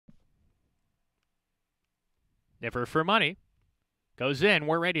Never for Money. Goes in.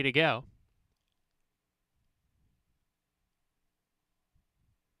 We're ready to go.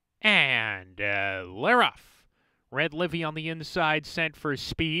 And they're off. Red Livy on the inside, sent for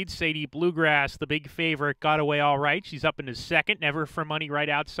speed. Sadie Bluegrass, the big favorite, got away all right. She's up into second. Never for Money right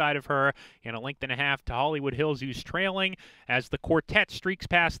outside of her. And a length and a half to Hollywood Hills, who's trailing as the quartet streaks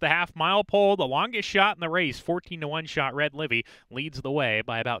past the half-mile pole. The longest shot in the race, 14-1 shot. Red Livy leads the way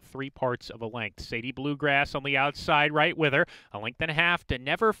by about 3/4 of a length. Sadie Bluegrass on the outside right with her. A length and a half to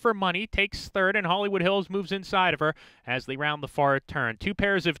Never for Money takes third, and Hollywood Hills moves inside of her as they round the far turn. Two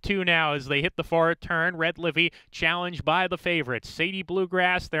pairs of two now as they hit the far turn. Red Livy challenged by the favorites. Sadie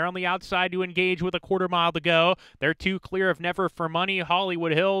Bluegrass, they're on the outside to engage with a quarter mile to go. They're two clear of Never for Money.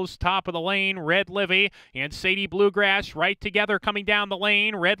 Hollywood Hills, top of the lane. Red Livy and Sadie Bluegrass right together coming down the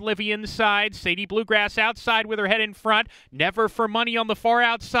lane. Red Livy inside. Sadie Bluegrass outside with her head in front. Never for Money on the far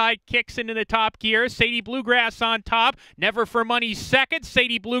outside. Kicks into the top gear. Sadie Bluegrass on top. Never for Money second.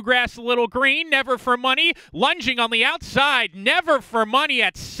 Sadie Bluegrass a little green. Never for Money lunging on the outside. Never for Money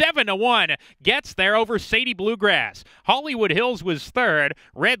at 7-1. Gets there over Sadie Bluegrass. Hollywood Hills was third.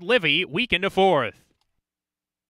 Red Livy weak into fourth.